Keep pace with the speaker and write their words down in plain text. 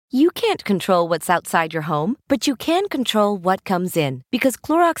You can't control what's outside your home, but you can control what comes in. Because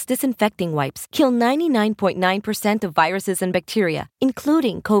Clorox disinfecting wipes kill 99.9% of viruses and bacteria,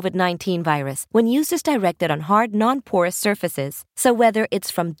 including COVID-19 virus, when used as directed on hard, non-porous surfaces. So whether it's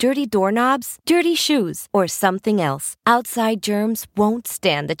from dirty doorknobs, dirty shoes, or something else, outside germs won't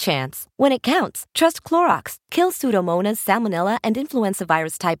stand a chance. When it counts, trust Clorox. Kill Pseudomonas, Salmonella, and influenza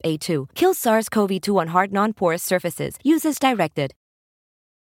virus type A2. Kill SARS-CoV-2 on hard, non-porous surfaces. Use as directed.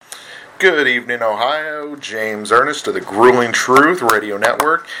 Good evening, Ohio. James Ernest of the Grueling Truth Radio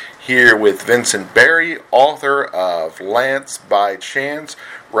Network, here with Vincent Barry, author of Lance by Chance,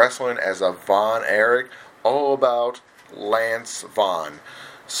 Wrestling as a Von Erich, all about Lance Von.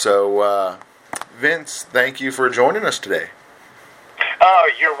 So, Vince, thank you for joining us today. Oh,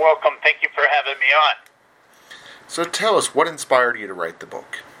 you're welcome. Thank you for having me on. So tell us, what inspired you to write the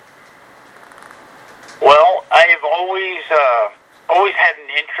book? Well, I've always had an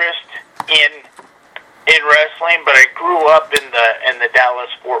interest in wrestling, but I grew up in the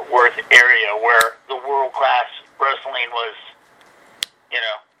Dallas-Fort Worth area where the world-class wrestling was,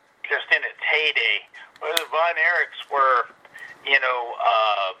 just in its heyday. Where the Von Erichs were,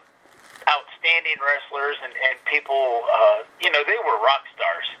 outstanding wrestlers and people, they were rock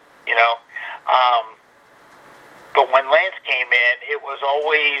stars, But when Lance came in, it was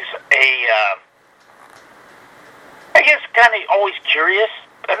always kind of always curious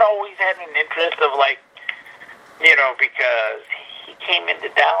and always had an interest of because he came into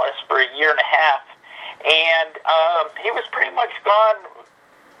Dallas for a year and a half, and he was pretty much gone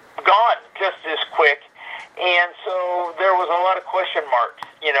just as quick, and so there was a lot of question marks,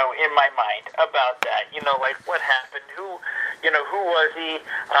 in my mind about that, what happened, who was he,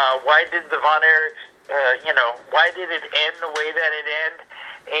 why did the Von Erichs, why did it end the way that it ended,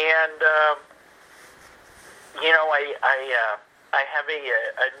 and I have a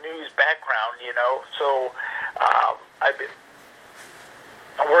news background, so I've been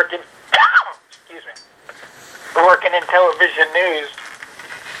working, working in television news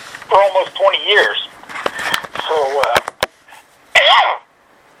for almost 20 years. So,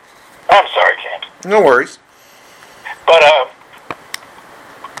 I'm sorry, James. No worries. But,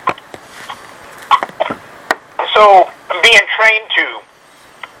 so I'm being trained to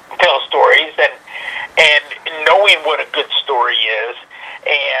tell stories and knowing what a good story is,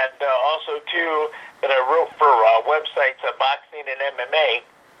 and also too that I wrote for websites of boxing and MMA,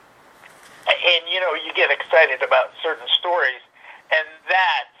 and you get excited about certain stories, and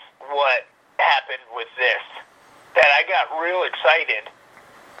that's what happened with this. That I got real excited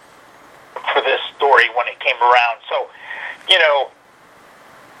for this story when it came around. So,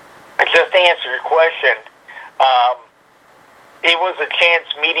 just to answer your question, it was a chance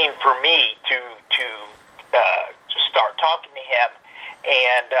meeting for me to start talking to him,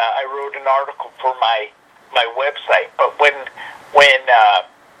 and I wrote an article for my website. But when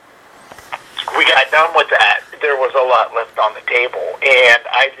we got done with that, there was a lot left on the table, and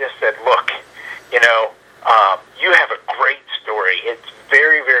I just said, look, you have a great story. It's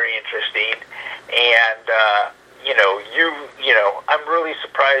very, very interesting, and I'm really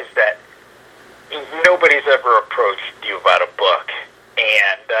surprised that nobody's ever approached you about a book,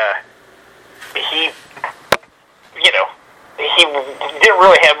 and he didn't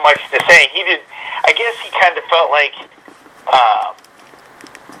really have much to say. I guess he kind of felt like,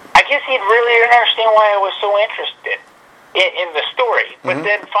 I guess he really didn't understand why I was so interested in the story. But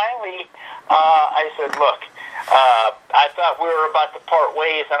then finally, I said, look, I thought we were about to part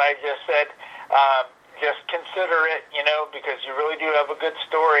ways, and I just said, just consider it, because you really do have a good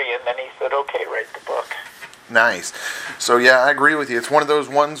story. And then he said, okay, write the book. Nice. So, yeah, I agree with you. It's one of those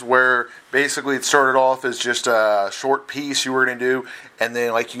ones where basically it started off as just a short piece you were going to do, and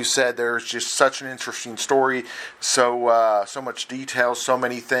then, like you said, there's just such an interesting story, so much detail, so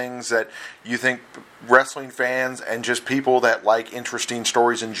many things that you think wrestling fans and just people that like interesting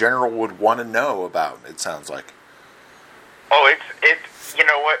stories in general would want to know about, it sounds like. Oh, it's you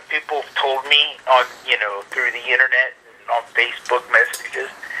know what, people told me on, through the internet and on Facebook messages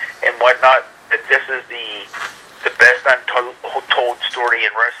and whatnot, that this is the best untold story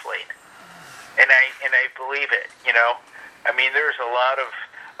in wrestling, and I believe it. I mean, there's a lot of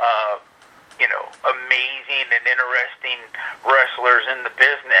amazing and interesting wrestlers in the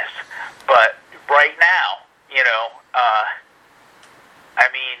business, but right now, I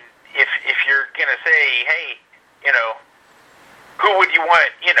mean, if you're gonna say, hey, who would you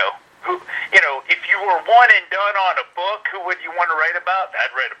want? If you were one and done on a book, who would you want to write about?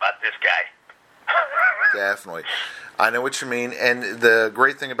 I'd write about this guy. Definitely. I know what you mean, and the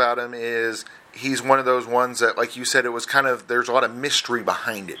great thing about him is he's one of those ones that, like you said, it was kind of, there's a lot of mystery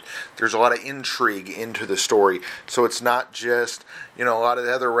behind it. There's a lot of intrigue into the story. So it's not just, a lot of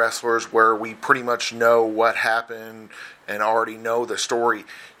the other wrestlers where we pretty much know what happened and already know the story.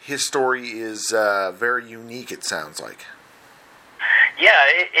 His story is very unique, it sounds like. Yeah,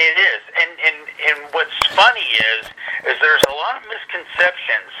 it is. And what's funny is there's a lot of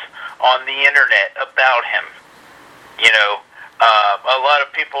misconceptions on the internet about him. A lot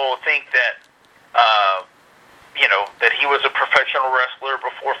of people think that, that he was a professional wrestler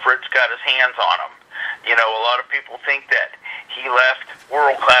before Fritz got his hands on him. A lot of people think that he left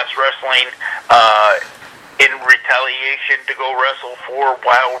world-class wrestling in retaliation to go wrestle for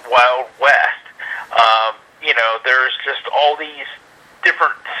Wild Wild West. There's just all these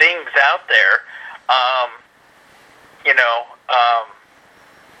different things out there,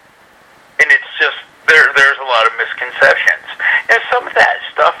 and it's just there's a lot of misconceptions. And some of that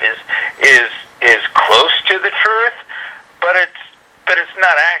stuff is close to the truth, but it's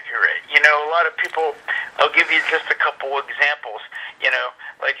not accurate. A lot of people. I'll give you just a couple examples.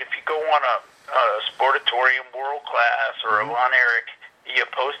 Like if you go on a Sportatorium World Class or a Von Erich, you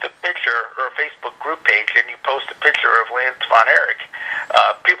post a picture or a Facebook group page and you post a picture of Lance Von Erich,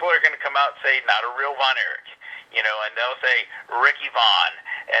 people are going to come out and say, not a real Von Erich, and they'll say Ricky Vaughn,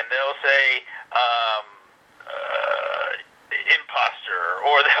 and they'll say imposter,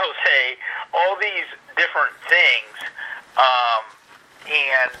 or they'll say all these different things,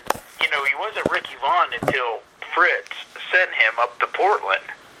 and, he wasn't Ricky Vaughn until Fritz sent him up to Portland.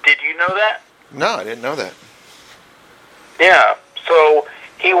 Did you know that? No, I didn't know that. Yeah. So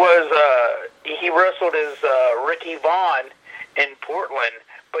he wrestled as Ricky Vaughn in Portland,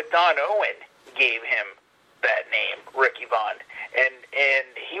 but Don Owen gave him that name, Ricky Vaughn, and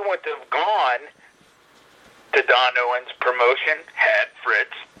he wouldn't have gone to Don Owen's promotion had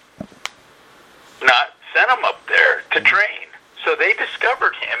Fritz not sent him up there to train. So they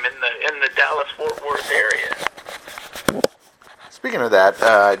discovered him in the Dallas-Fort Worth area. Speaking of that,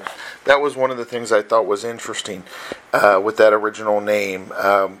 that was one of the things I thought was interesting with that original name.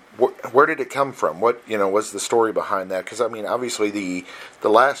 Where did it come from? What was the story behind that? Because obviously the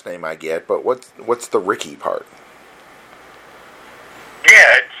last name I get, but what's the Ricky part?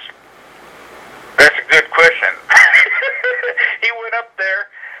 Yeah, that's a good question. He went up there.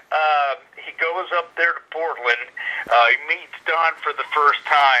 He goes up there to Portland. He meets Don for the first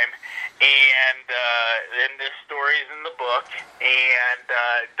time, and this story's in the book. And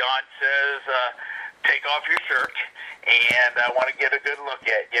Don says, "Take off your shirt, and I want to get a good look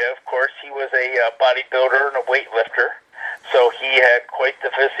at you." Of course, he was a bodybuilder and a weightlifter, so he had quite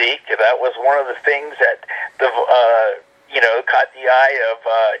the physique. That was one of the things that caught the eye of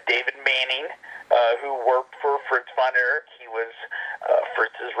David Manning, who worked for Fritz Von Erich. He was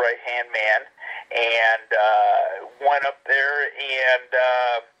Fritz's right-hand man, and went up there, and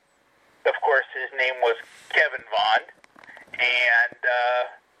of course his name was Kevin Vaughn, and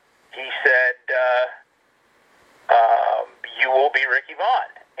he said, "You will be Ricky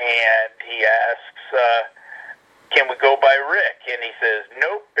Vaughn." And he asks, "Can we go by Rick?" And he says,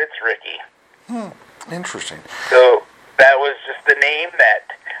 "Nope, it's Ricky." Interesting. So that was just the name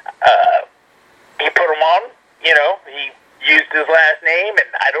that he put him on. He used his last name,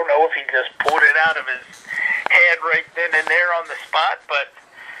 and I don't know if he just pulled it out of his head right then and there on the spot, but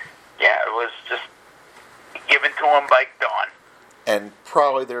yeah, it was just given to him by Don. And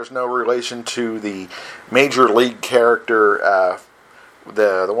probably there's no relation to the major league character,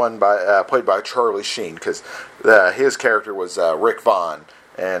 the one played by Charlie Sheen, because his character was Rick Vaughn,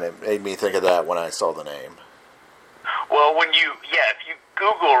 and it made me think of that when I saw the name. Well, if you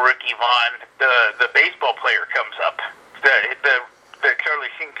Google Ricky Vaughn, the baseball player comes up, the Charlie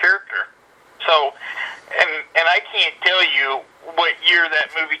Sheen character. So, and I can't tell you what year that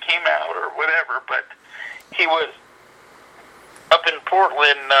movie came out or whatever, but he was up in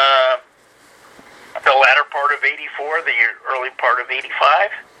Portland the latter part of '84, the early part of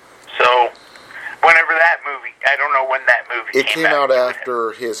 '85. So, whenever that movie, I don't know when that movie came out. It came out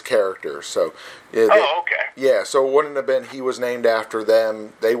after his character, so... Yeah, okay. Yeah, so it wouldn't have been he was named after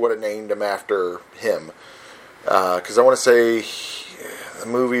them. They would have named him after him. Because I want to say the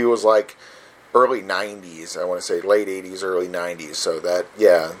movie was like early 90s. I want to say late 80s, early 90s. So that,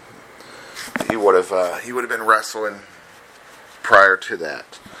 yeah, he would have been wrestling prior to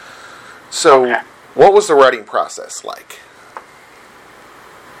that. So, okay. What was the writing process like?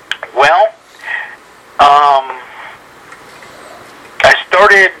 Well,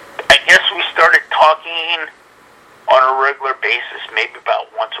 I guess we started talking on a regular basis, maybe about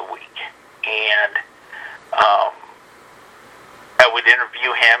once a week. And I would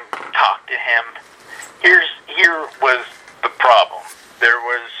interview him, talk to to him. Here was the problem. There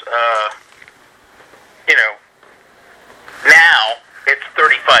was, now it's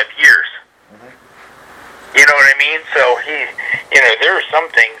 35 years. You know what I mean? So there are some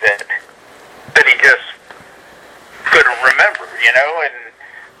things that he just couldn't remember, and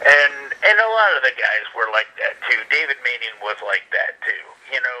a lot of the guys were like that too. David Manning was like that too,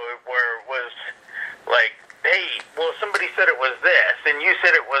 where it was like, hey, well, somebody said it was this, and you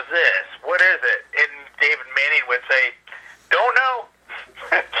said it was this. What is it? And David Manning would say, don't know.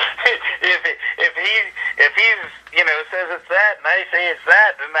 if he's says it's that, and I say it's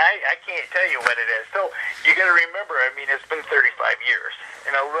that, then I can't tell you what it is. So you got to remember, I mean, it's been 35 years,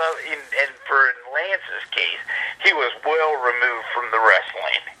 and for Lance's case, he was well removed from the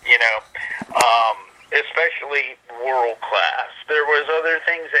wrestling, especially world class. There was other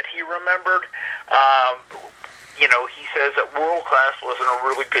things that he remembered. He says that world class wasn't a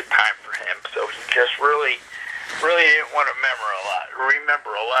really good time for him, so he just really didn't want to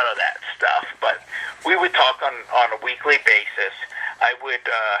remember a lot of that stuff. But we would talk on a weekly basis. I would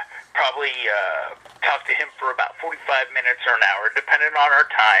probably talk to him for about 45 minutes or an hour, depending on our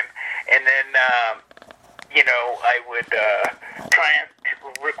time. And then, I would try and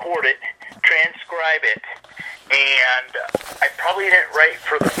record it, transcribe it, and I probably didn't write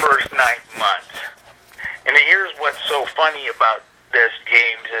for the first 9 months. And here's what's so funny about this,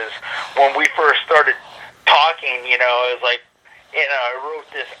 James, is when we first started talking, it was like, I wrote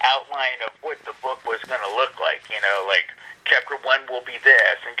this outline of what the book was going to look like, like chapter 1 will be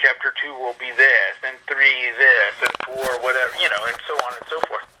this, and chapter 2 will be this, and 3 this, and 4 whatever, and so on and so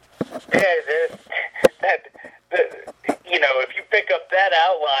forth. If you pick up that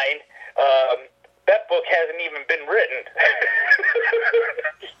outline, that book hasn't even been written.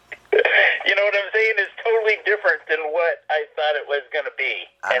 You know what I'm saying? It's totally different than what I thought it was going to be.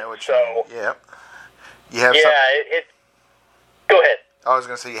 I know what you mean. Yeah. Go ahead. I was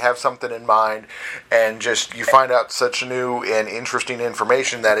going to say, you have something in mind, and just you find out such new and interesting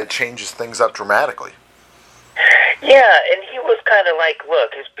information that it changes things up dramatically. Yeah, and he was kind of like,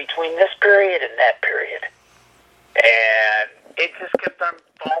 look, it's between this period and that period. And it just kept on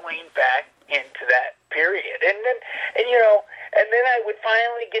falling back into that period. And then I would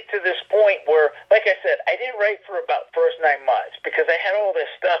finally get to this point where, like I said, I didn't write for about first 9 months because I had all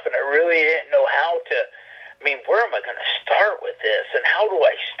this stuff and I really didn't know how to, where am I going to start with this, and how do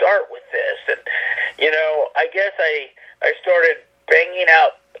I start with this? And, I guess I started banging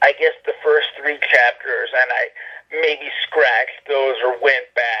out, the first 3 chapters, and I maybe scratched those or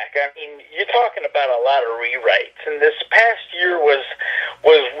went back. You're talking about a lot of rewrites, and this past year was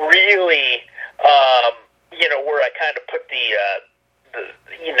really, where I kind of put the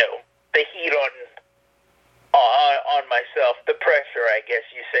heat on myself, the pressure, I guess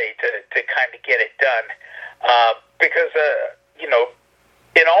you say, to kind of get it done. Because, in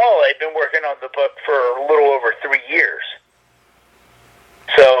all, I've been working on the book for a little over 3 years.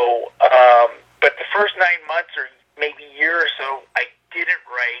 So, but the first 9 months or maybe a year or so, I didn't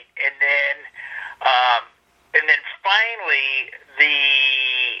write, and then finally the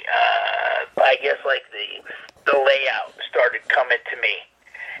layout started coming to me.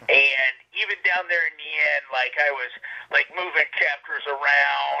 And even down there in the end, like I was like moving chapters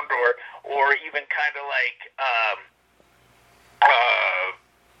around, or even kind of like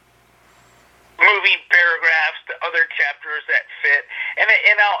moving paragraphs to other chapters that fit. And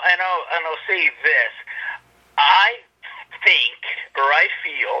I'll say this: I think, or I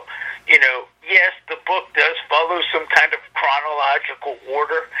feel, yes, the book does follow some kind of chronological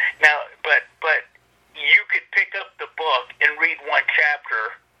order. Now, but you could pick up the book and read one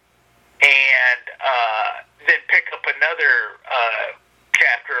chapter, and then pick up another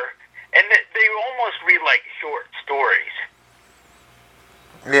chapter, and they almost read like short stories.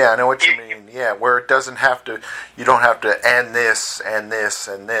 Yeah, I know what you mean. Yeah, where it doesn't have to, you don't have to end this and this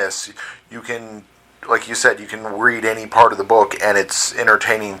and this. You can, like you said, you can read any part of the book, and it's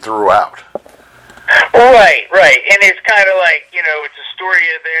entertaining throughout. Right. And it's kind of like, it's a story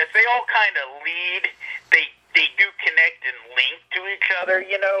of this. They all kind of lead. They do connect and link to each other,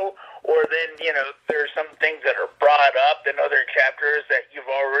 or then, there's some things that are brought up in other chapters that you've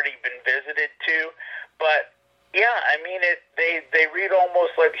already been visited to. But, yeah, they read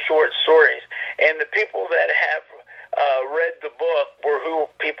almost like short stories. And the people that have read the book were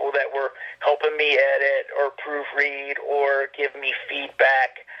people that were helping me edit or proofread or give me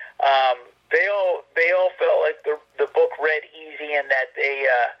feedback. They all felt like the book read easy, and that they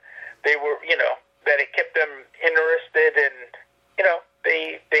were, that it kept them interested, and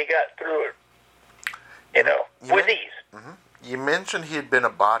they got through it, with ease. Mm-hmm. You mentioned he had been a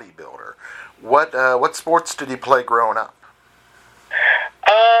bodybuilder. What sports did he play growing up?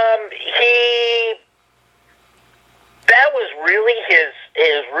 That was really his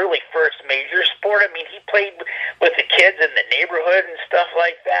really first major sport. I mean, he played with the kids in the neighborhood and stuff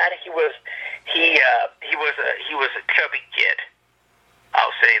like that. He was a chubby kid.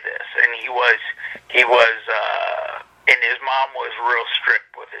 I'll say this, and he was, and his mom was real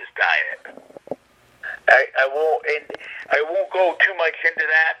strict with his diet. I won't go too much into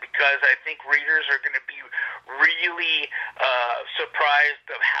that because I think readers are going to be really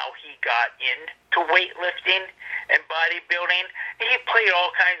surprised of how he got into weightlifting and bodybuilding. He played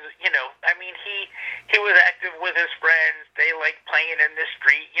all kinds of, I mean, he was active with his friends. They liked playing in the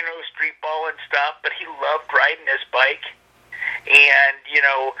street, street ball and stuff, but he loved riding his bike. And,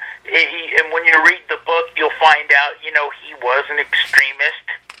 and when you read the book, you'll find out, he was an extremist,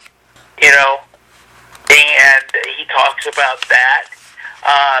 and he talks about that.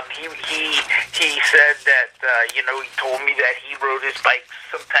 He said that, he told me that he rode his bike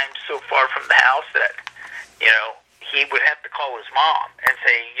sometimes so far from the house that, he would have to call his mom and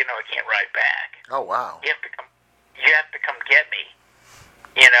say, I can't ride back. Oh, wow. You have to come get me,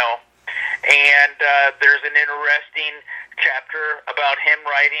 And there's an interesting chapter about him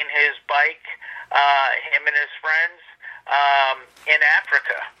riding his bike, him and his friends, in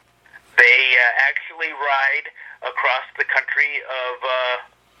Africa. They actually ride across the country of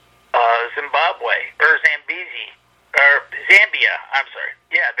Zimbabwe, or Zambia, I'm sorry.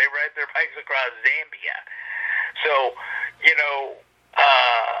 Yeah, they ride their bikes across Zambia. So,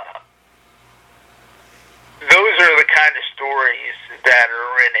 those are the kind of stories that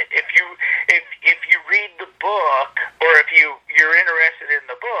are in it. If you read the book, or if you're interested in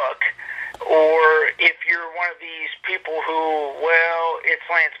the book, or if you're one of these people who, it's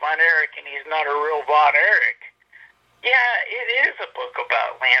Lance Von Erich and he's not a real Von Erich. Yeah, it is a book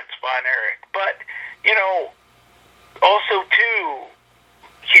about Lance Von Erich, but also too,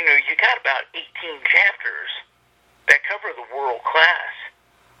 you got about 18 chapters that cover the world class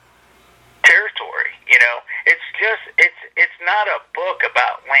territory. It's not a book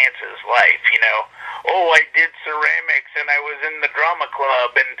about Lance's life, I did ceramics and I was in the drama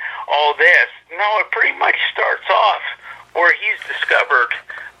club and all this. No, it pretty much starts off where he's discovered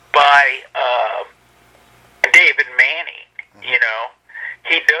by David Manning. He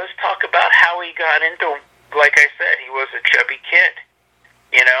does talk about how he got into, like I said, he was a chubby kid,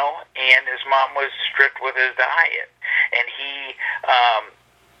 and his mom was strict with his diet, and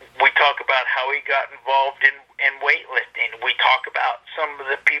we talk about how he got involved in weightlifting. We talk about some of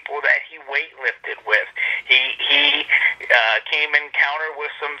the people that he weightlifted with. He came in encounter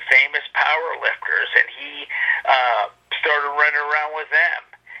with some famous power lifters, and he started running around with them.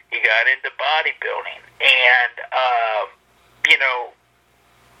 He got into bodybuilding, and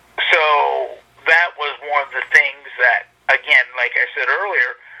so that was one of the things that, again, like I said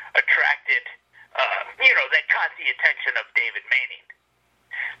earlier, attracted, that caught the attention of David Manning.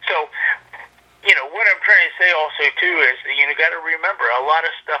 So, what I'm trying to say also, too, is, got to remember, a lot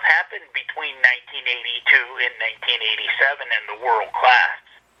of stuff happened between 1982 and 1987 in the world class.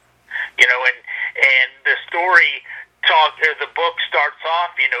 And the story the book starts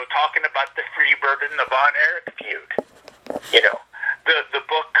off, talking about the Freebird and the Von Erich feud. The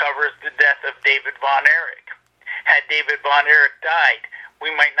book covers the death of David Von Erich. Had David Von Erich died,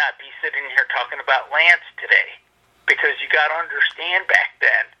 we might not be sitting here talking about Lance today. Because you got to understand back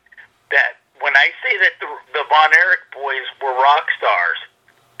then that when I say that the Von Erich boys were rock stars,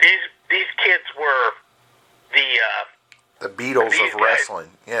 these kids were the Beatles of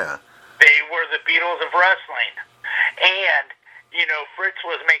wrestling. Yeah, they were the Beatles of wrestling, and Fritz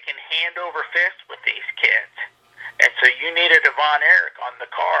was making hand over fist with these kids, and so you needed a Von Erich on the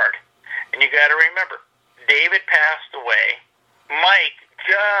card, and you got to remember, David passed away. Mike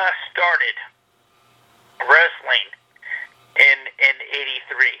just started wrestling in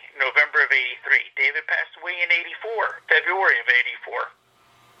 83, November of 83. David passed away in 84, February of 84.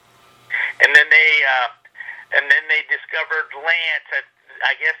 And then they discovered Lance at,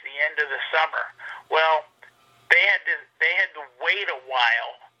 I guess, the end of the summer. Well, they had to wait a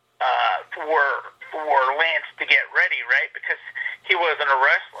while for Lance to get ready, right? Because he wasn't a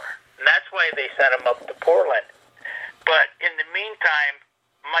wrestler. And that's why they sent him up to Portland. But in the meantime,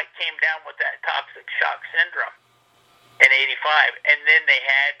 Mike came down with that toxic shock syndrome in 85, and then they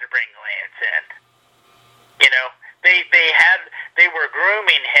had to bring Lance in. They were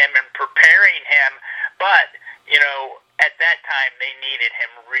grooming him and preparing him, but at that time they needed him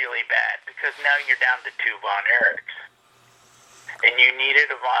really bad because now you're down to two Von Erichs, and you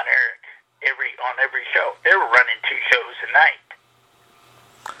needed a Von Erich every show. They were running 2 shows a night.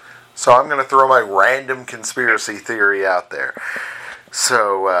 So I'm going to throw my random conspiracy theory out there.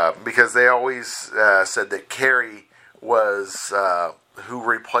 So, because they always said that Kerry was who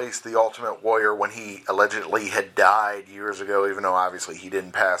replaced the Ultimate Warrior when he allegedly had died years ago, even though obviously he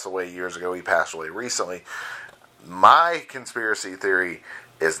didn't pass away years ago, he passed away recently. My conspiracy theory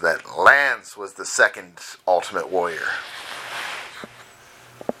is that Lance was the second Ultimate Warrior.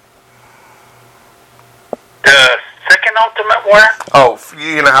 The second Ultimate Warrior? Oh,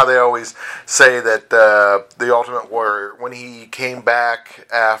 you know how they always say that the Ultimate Warrior, when he came back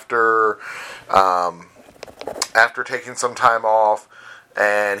after taking some time off,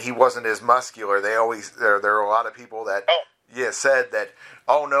 and he wasn't as muscular, there are a lot of people that said that,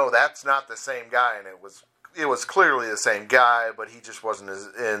 oh no, that's not the same guy, and it was clearly the same guy, but he just wasn't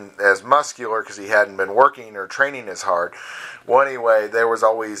as muscular because he hadn't been working or training as hard. Well, anyway, there was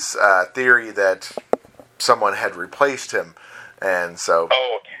always a theory that someone had replaced him, and so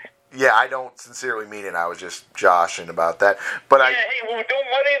yeah, I don't sincerely mean it. I was just joshing about that. But hey, well,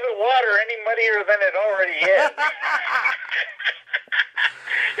 don't muddy the water any muddier than it already is.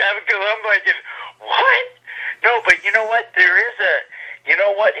 Yeah, because I'm like, what? No, but you know what?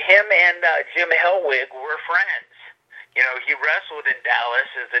 Him and Jim Hellwig were friends. You know, he wrestled in Dallas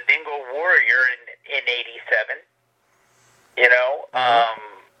as the Dingo Warrior in '87. You know,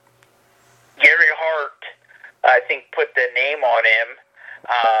 Gary Hart, I think, put the name on him,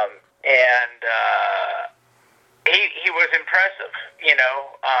 and he was impressive. You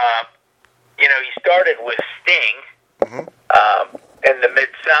know, he started with Sting in the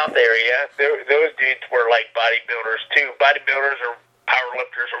Mid-South area. Those dudes were like bodybuilders too. Bodybuilders or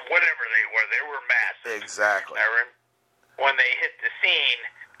powerlifters or whatever they were. They were massive. Exactly. When they hit the scene,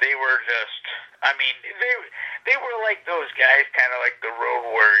 they were just, I mean, they were like those guys, kind of like the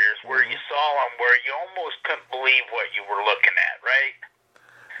Road Warriors, where you saw them where you almost couldn't believe what you were looking at, right?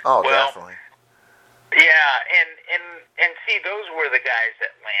 Oh, well, definitely. Yeah, and see, those were the guys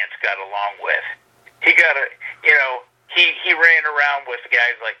that Lance got along with. He ran around with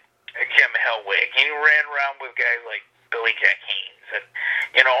guys like Jim Hellwig. He ran around with guys like Billy Jack Haynes,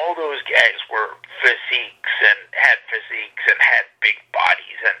 and all those guys were physiques and had big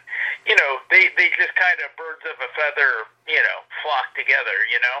bodies, and they just kind of birds of a feather, flock together,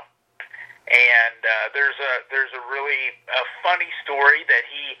 And there's a really funny story that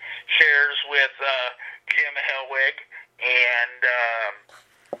he shares with Jim Hellwig, and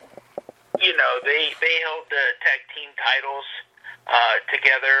they held the tag team titles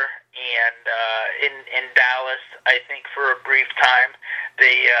together, and in Dallas, I think for a brief time,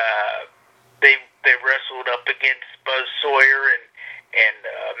 they wrestled up against Buzz Sawyer and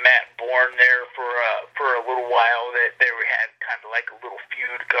Matt Bourne there for a little while. That they had kind of like a little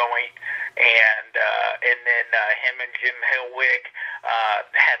feud going, and then him and Jim Hellwig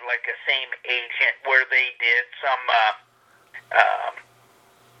had like a same agent where they did some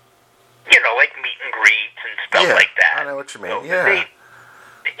like meet and greets and stuff like that. I know what you mean. So yeah. And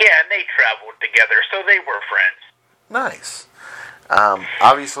they traveled together, so they were friends. Nice.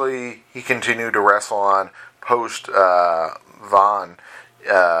 Obviously, he continued to wrestle on post Von.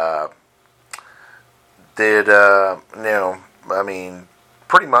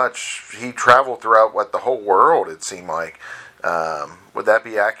 Pretty much he traveled throughout the whole world, it seemed like. Would that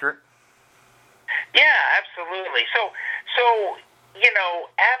be accurate? Yeah, absolutely. So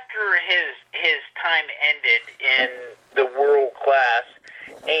after his time ended in the world class,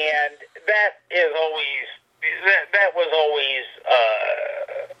 and that was always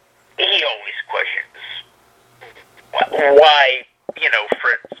he always questions why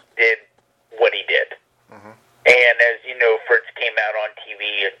Fritz did what he did. Mm-hmm. And as you know, Fritz came out on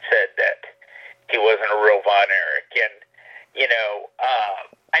TV and said that he wasn't a real Von Erich, and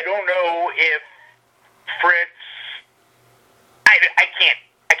I don't know if Fritz. I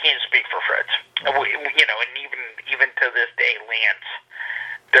can't speak for Fritz. And even to this day, Lance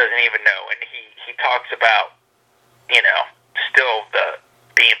doesn't even know, and he talks about still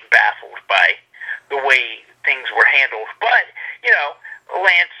being baffled by the way things were handled. But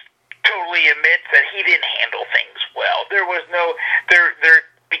Lance totally admits that he didn't handle things well. There was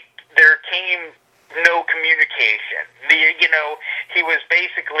there came no communication. He was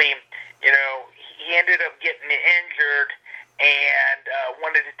basically he ended up getting injured and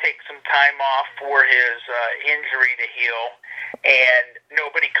wanted to take some time off for his injury to heal, and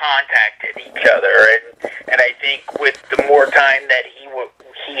nobody contacted each other. And I think with the more time that he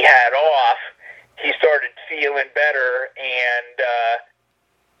had off, he started feeling better, and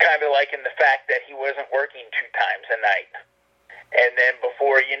kind of liking the fact that he wasn't working 2 times a night. And then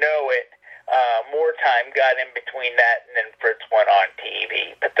before you know it, more time got in between that, and then Fritz went on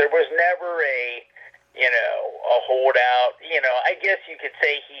TV. But there was never a holdout. I guess you could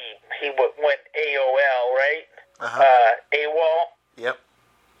say he went AOL, right? AWOL. Yep.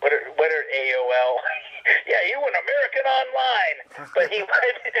 What are AOL? Yeah, he went American Online, but he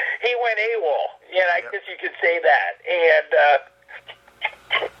went AWOL. I guess you could say that. And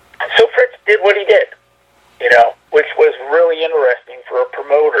so Fritz did what he did, which was really interesting for a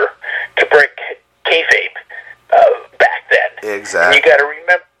promoter to break kayfabe back then. Exactly. And you got to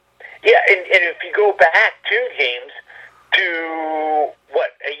remember. Yeah, and if you go back to James, to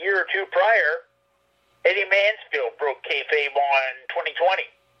a year or two prior, Eddie Mansfield broke kayfabe on 2020.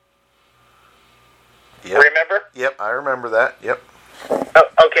 Yep. Remember? Yep, I remember that. Yep.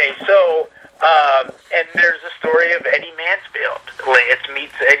 Okay, so and there's a story of Eddie Mansfield. Lance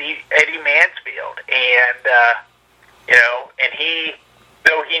meets Eddie Mansfield, and and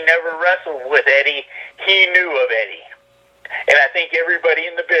though he never wrestled with Eddie, he knew of Eddie. And I think everybody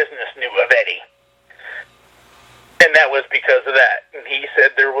in the business knew of Eddie. And that was because of that. And he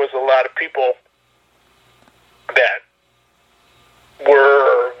said there was a lot of people that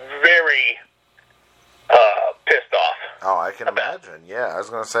were very pissed off. Oh, I can imagine. Yeah, I was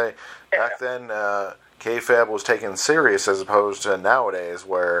going to say, back then, kayfabe was taken serious as opposed to nowadays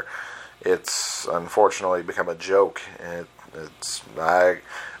where it's unfortunately become a joke.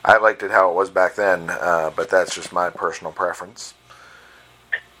 I liked it how it was back then, but that's just my personal preference.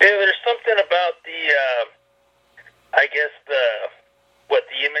 Yeah, there's something about the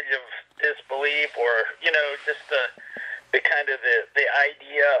image of disbelief, or just the kind of the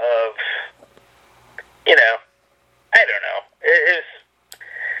idea of, I don't know.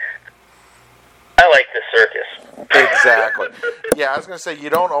 I like the circus. Exactly. Yeah, I was going to say, you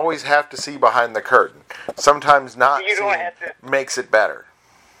don't always have to see behind the curtain. Sometimes not seeing makes it better.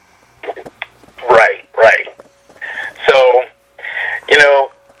 Right. So,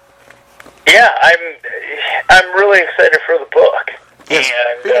 I'm really excited for the book. Yes,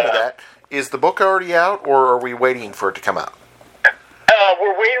 speaking of that, is the book already out, or are we waiting for it to come out?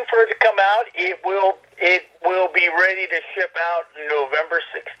 We're waiting for it to come out. It will be ready to ship out November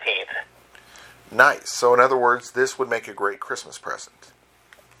 16th. Nice. So, in other words, this would make a great Christmas present.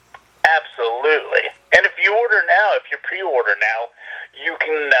 Absolutely. And if you order now, if you pre-order now, you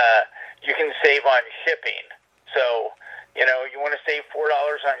can save on shipping. So, you want to save $4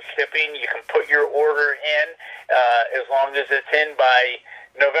 on shipping, you can put your order in as long as it's in by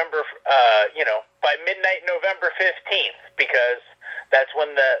November, by midnight November 15th, because that's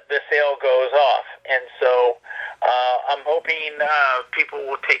when the sale goes off. And so I'm hoping people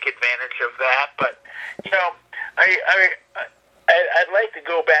will take advantage of that. But, I'd like to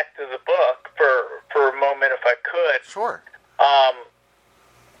go back to the book for a moment if I could. Sure.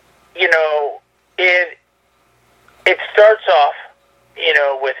 It starts off,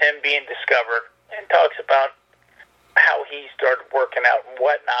 with him being discovered, and talks about how he started working out and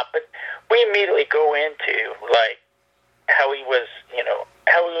whatnot. But we immediately go into how he was,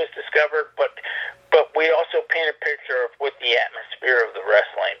 discovered. But we also paint a picture of what the atmosphere of the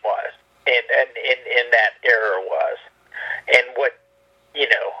wrestling was, and in that era was, and what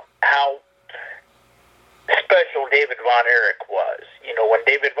how special David Von Erich was. When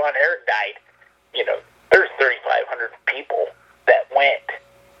David Von Erich died, there's 3,500 people that went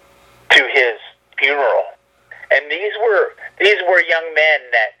to his funeral, and these were young men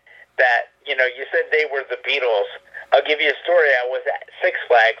that you said they were the Beatles. I'll give you a story. I was at Six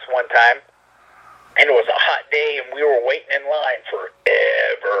Flags one time, and it was a hot day, and we were waiting in line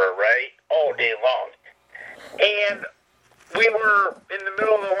forever, right, all day long, and we were in the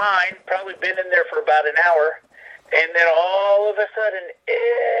middle of the line, probably been in there for about an hour, and then all of a sudden,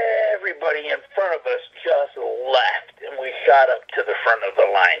 everybody in front of us just left, and we shot up to the front of the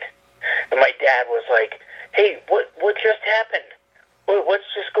line. And my dad was like, "Hey, what just happened? What's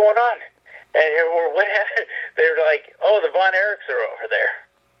just going on?" And what happened? They're like, "Oh, the Von Erichs are over there."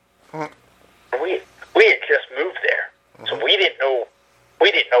 We had just moved there, so we didn't know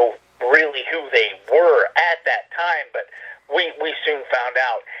really who they were at that time, but we soon found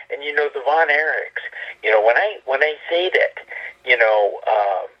out. And the Von Erichs, when I say that,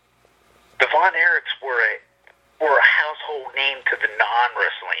 the Von Erichs were a household name to the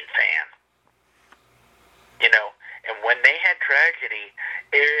non-wrestling fan. And when they had tragedy,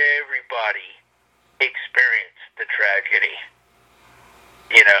 everybody experienced the tragedy.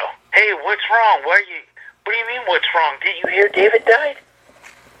 Hey, what's wrong? What do you mean what's wrong? Did you hear David died?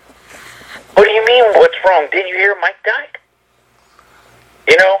 What do you mean what's wrong? Did you hear Mike died?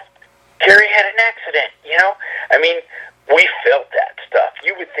 Kerry had an accident, I mean, we felt that stuff.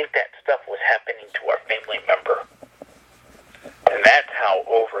 You would think that stuff was happening to our family member. And that's how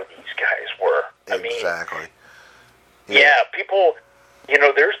over these guys were. Exactly. Yeah, people,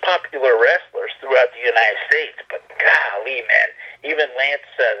 there's popular wrestlers throughout the United States, but golly, man, even Lance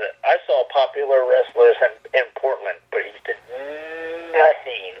says it. I saw popular wrestlers in Portland, but he said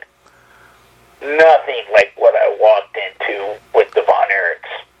nothing like what I walked into with the Von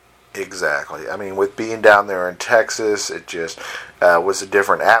Erichs. Exactly. I mean, with being down there in Texas, it just was a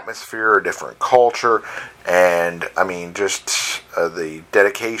different atmosphere, a different culture, and I mean, just the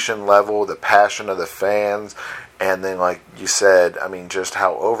dedication level, the passion of the fans, and then, like you said, I mean, just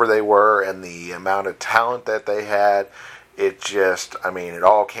how over they were and the amount of talent that they had. It just, I mean, it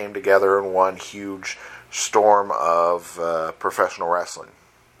all came together in one huge storm of professional wrestling.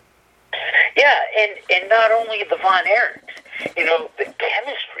 Yeah, and not only the Von Erichs, the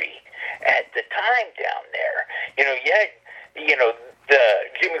chemistry at the time down there. You had, the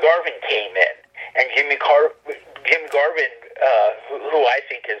Jimmy Garvin came in, and Jimmy Garvin, who I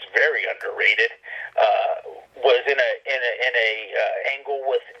think is very underrated, was in a angle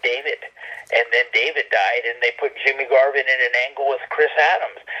with David, and then David died, and they put Jimmy Garvin in an angle with Chris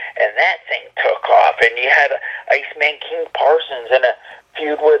Adams, and that thing took off. And you had Iceman King Parsons in a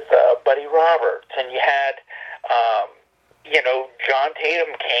feud with Buddy Roberts, and you had John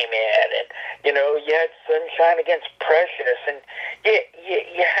Tatum came in, and you had Sunshine against Precious, and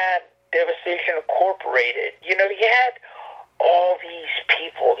you had Devastation Incorporated. You had all these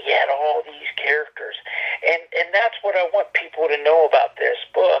people, you had all these characters, and that's what I want people to know about this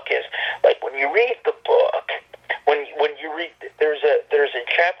book is, like, when you read the book, when you read, there's a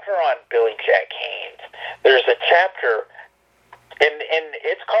chapter on Billy Jack Haynes, there's a chapter, and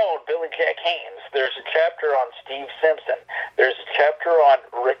it's called Billy Jack Haynes, there's a chapter on Steve Simpson, there's a chapter on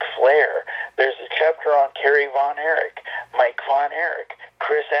Ric Flair, there's a chapter on Kerry Von Erich, Mike Von Erich,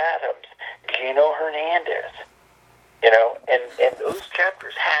 Chris Adams, Gino Hernandez. And those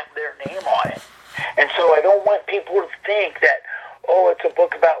chapters have their name on it. And so I don't want people to think that, it's a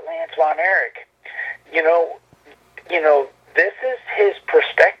book about Lance Von Erich. This is his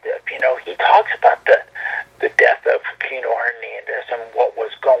perspective. He talks about the death of Gino Hernandez and what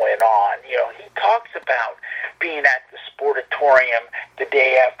was going on. He talks about being at the Sportatorium the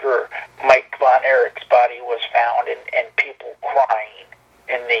day after Mike Von Erich's body was found and people crying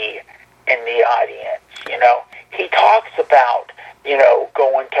in the audience. He talks about,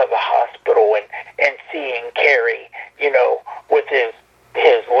 going to the hospital and seeing Kerry, with his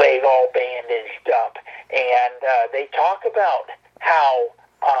leg all bandaged up. And they talk about how,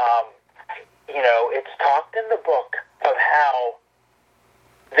 it's talked in the book of how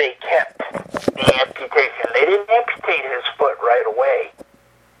they kept the amputation. They didn't amputate his foot right away.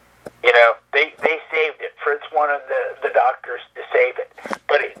 They saved it. Fritz wanted the doctors to save it.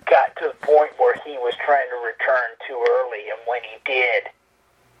 But it got to the point where he was trying to return too early, and when he did,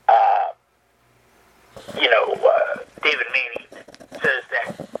 David Manning says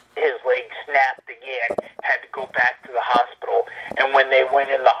that his leg snapped again, had to go back to the hospital, and when they went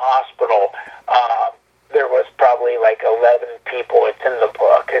in the hospital, there was probably like 11 people, it's in the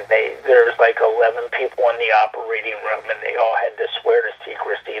book, and there's like 11 people in the operating room, and they all had to swear to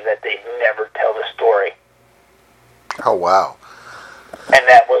secrecy that they'd never tell the story. Oh, wow. And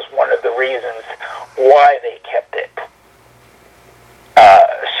that was one of the reasons why they kept it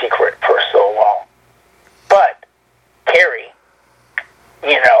secret for so long. But Kerry,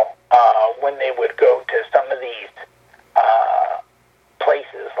 when they would go to some of these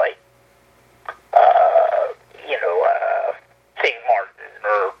places like, St. Martin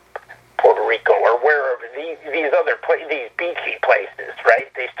or Puerto Rico or wherever, these other these beachy places,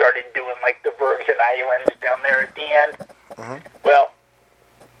 right? They started doing like the Virgin Islands down there at the end. Mm-hmm. Well,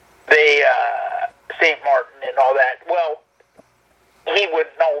 they, St. Martin and all that, well, he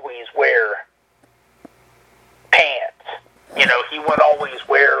wouldn't always wear pants. He would always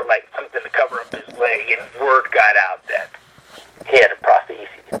wear like something to cover up his leg, and word got out that he had a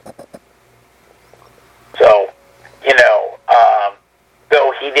prosthesis. So,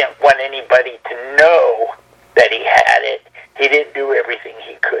 though he didn't want anybody to know that he had it, he didn't do everything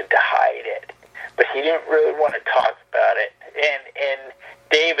he could to hide it. But he didn't really want to talk about it. And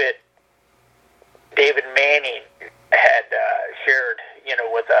David Manning had shared,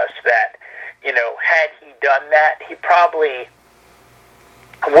 with us that, had he done that, he probably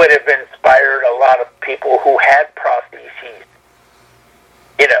would have inspired a lot of people who had prostheses,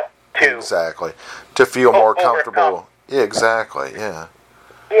 to... Exactly. To feel more comfortable. Overcome. Yeah, exactly, yeah.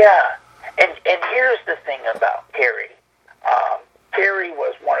 Yeah. And here's the thing about Kerry. Kerry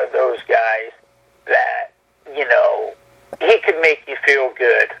was one of those guys that, feel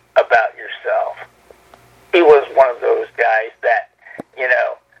good about yourself. He was one of those guys that,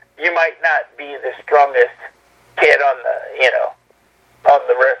 you might not be the strongest kid on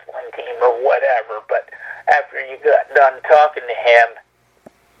the wrestling team or whatever, but after you got done talking to him,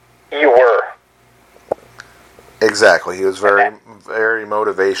 you were. Exactly. He was very, very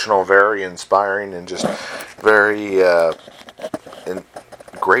motivational, very inspiring, and just very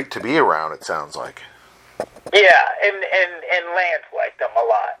great to be around, it sounds like. Yeah, and Lance liked him a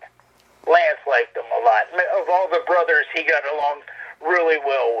lot. Of all the brothers, he got along really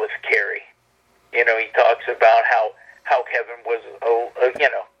well with Kerry. He talks about how Kevin was, a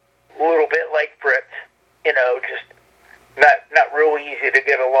little bit like Fritz, just not real easy to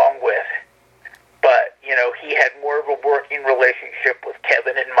get along with. But, he had more of a working relationship with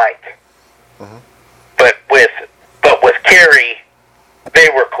Kevin and Mike. Mm-hmm. But with Kerry, they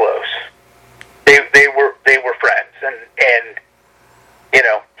were close. They were friends, and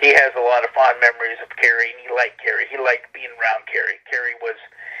he has a lot of fond memories of Kerry, and he liked Kerry. He liked being around Kerry. Kerry was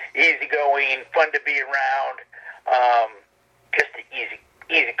easygoing, fun to be around, just an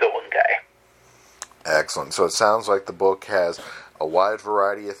easygoing guy. Excellent. So it sounds like the book has a wide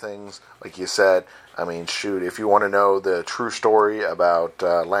variety of things. Like you said, I mean, shoot, if you want to know the true story about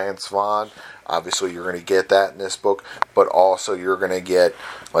Lance Von, obviously you're going to get that in this book, but also you're going to get,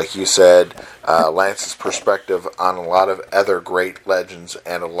 like you said, Lance's perspective on a lot of other great legends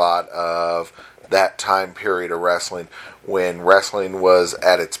and a lot of that time period of wrestling when wrestling was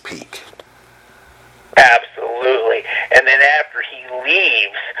at its peak. Absolutely. And then after he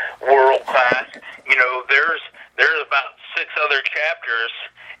leaves World Class, there's about 6 other chapters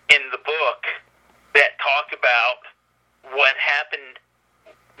in the book that talk about what happened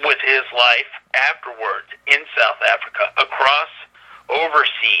with his life afterwards in South Africa, across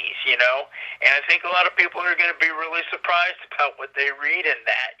overseas, and I think a lot of people are going to be really surprised about what they read in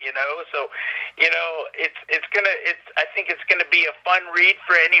that, so, I think it's going to be a fun read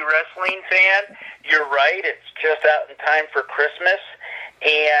for any wrestling fan. You're right, it's just out in time for Christmas,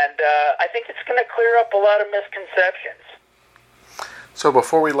 and I think it's going to clear up a lot of misconceptions. So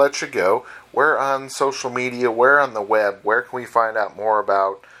before we let you go, where on social media, where on the web, where can we find out more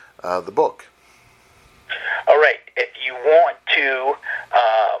about the book? All right. If you want to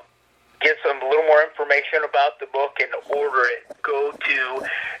get a little more information about the book and order it, go to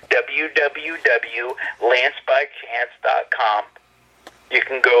www.lancebychance.com. You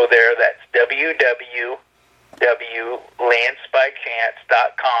can go there. That's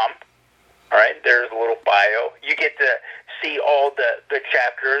www.lancebychance.com. All right, there's a little bio. You get to see all the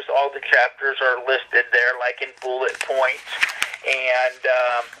chapters. All the chapters are listed there, like in bullet points. And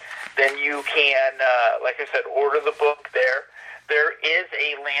then you can, like I said, order the book there. There is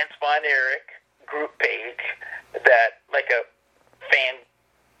a Lance Von Erich group page like a fan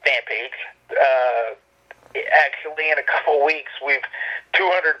page. Actually, in a couple weeks,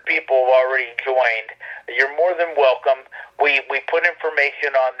 200 people have already joined. You're more than welcome. We put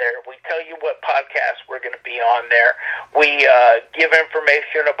information on there. We tell you what podcasts we're going to be on there. We give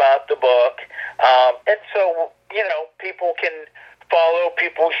information about the book. And so, people can follow.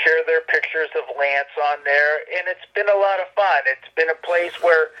 People share their pictures of Lance on there. And it's been a lot of fun. It's been a place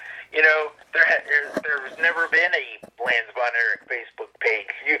where, there's never been a Lance Von Erich Facebook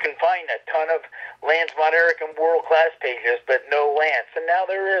page. You can find a ton of Lance Von Erich and World Class pages, but no Lance. And now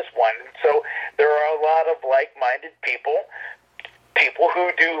there is one. So there are a lot of like-minded people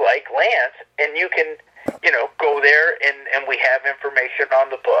who do like Lance, and you can, go there, and we have information on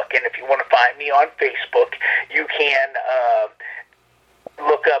the book. And if you want to find me on Facebook, you can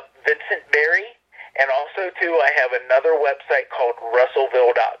look up Vincent Berry. And also, too, I have another website called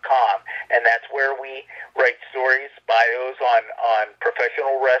Russellville.com, and that's where we write stories, bios on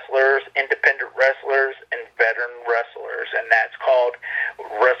professional wrestlers, independent wrestlers, and veteran wrestlers, and that's called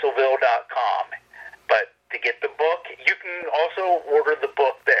Russellville.com. But to get the book, you can also order the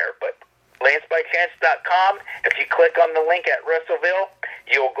book there, but LanceByChance.com, if you click on the link at Russellville,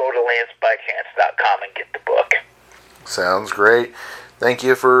 you'll go to LanceByChance.com and get the book. Sounds great. Thank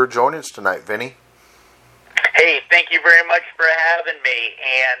you for joining us tonight, Vinny. Hey, thank you very much for having me,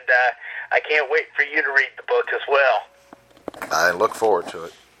 and I can't wait for you to read the book as well. I look forward to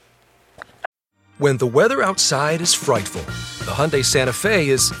it. When the weather outside is frightful, the Hyundai Santa Fe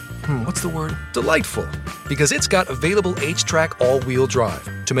is, delightful. Because it's got available H-Track all-wheel drive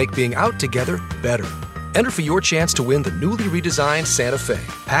to make being out together better. Enter for your chance to win the newly redesigned Santa Fe,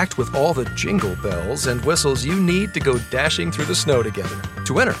 packed with all the jingle bells and whistles you need to go dashing through the snow together.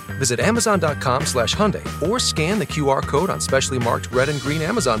 To enter, visit Amazon.com/Hyundai or scan the QR code on specially marked red and green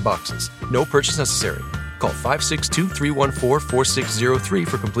Amazon boxes. No purchase necessary. Call 562-314-4603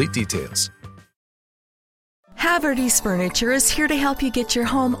 for complete details. Haverty's Furniture is here to help you get your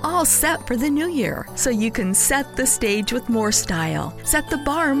home all set for the new year, so you can set the stage with more style, set the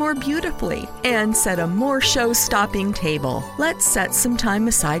bar more beautifully, and set a more show-stopping table. Let's set some time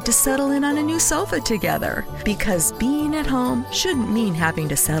aside to settle in on a new sofa together, because being at home shouldn't mean having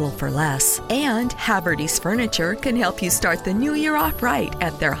to settle for less. And Haverty's Furniture can help you start the new year off right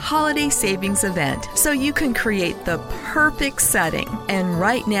at their holiday savings event, so you can create the perfect setting. And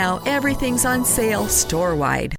right now, everything's on sale store-wide.